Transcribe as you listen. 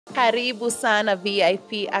Karibu sana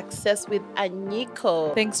VIP access with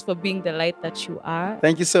Anyiko. Thanks for being the light that you are.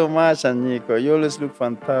 Thank you so much, Anyiko. You always look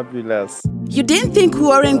fantabulous. You didn't think we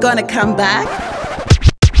weren't gonna come back?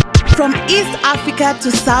 From East Africa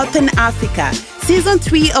to Southern Africa, Season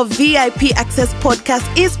 3 of VIP Access Podcast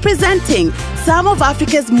is presenting some of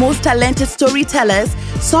Africa's most talented storytellers,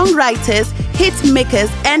 songwriters, hitmakers,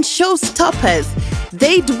 and showstoppers.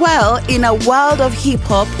 They dwell in a world of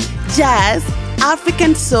hip-hop, jazz,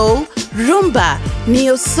 African soul, rumba,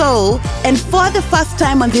 neo-soul, and for the first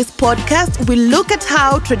time on this podcast, we look at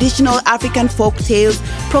how traditional African folktales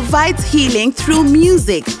provides healing through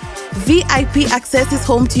music. VIP Access is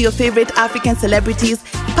home to your favorite African celebrities,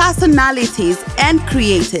 personalities, and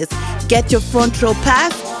creators. Get your front row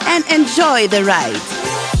pass and enjoy the ride.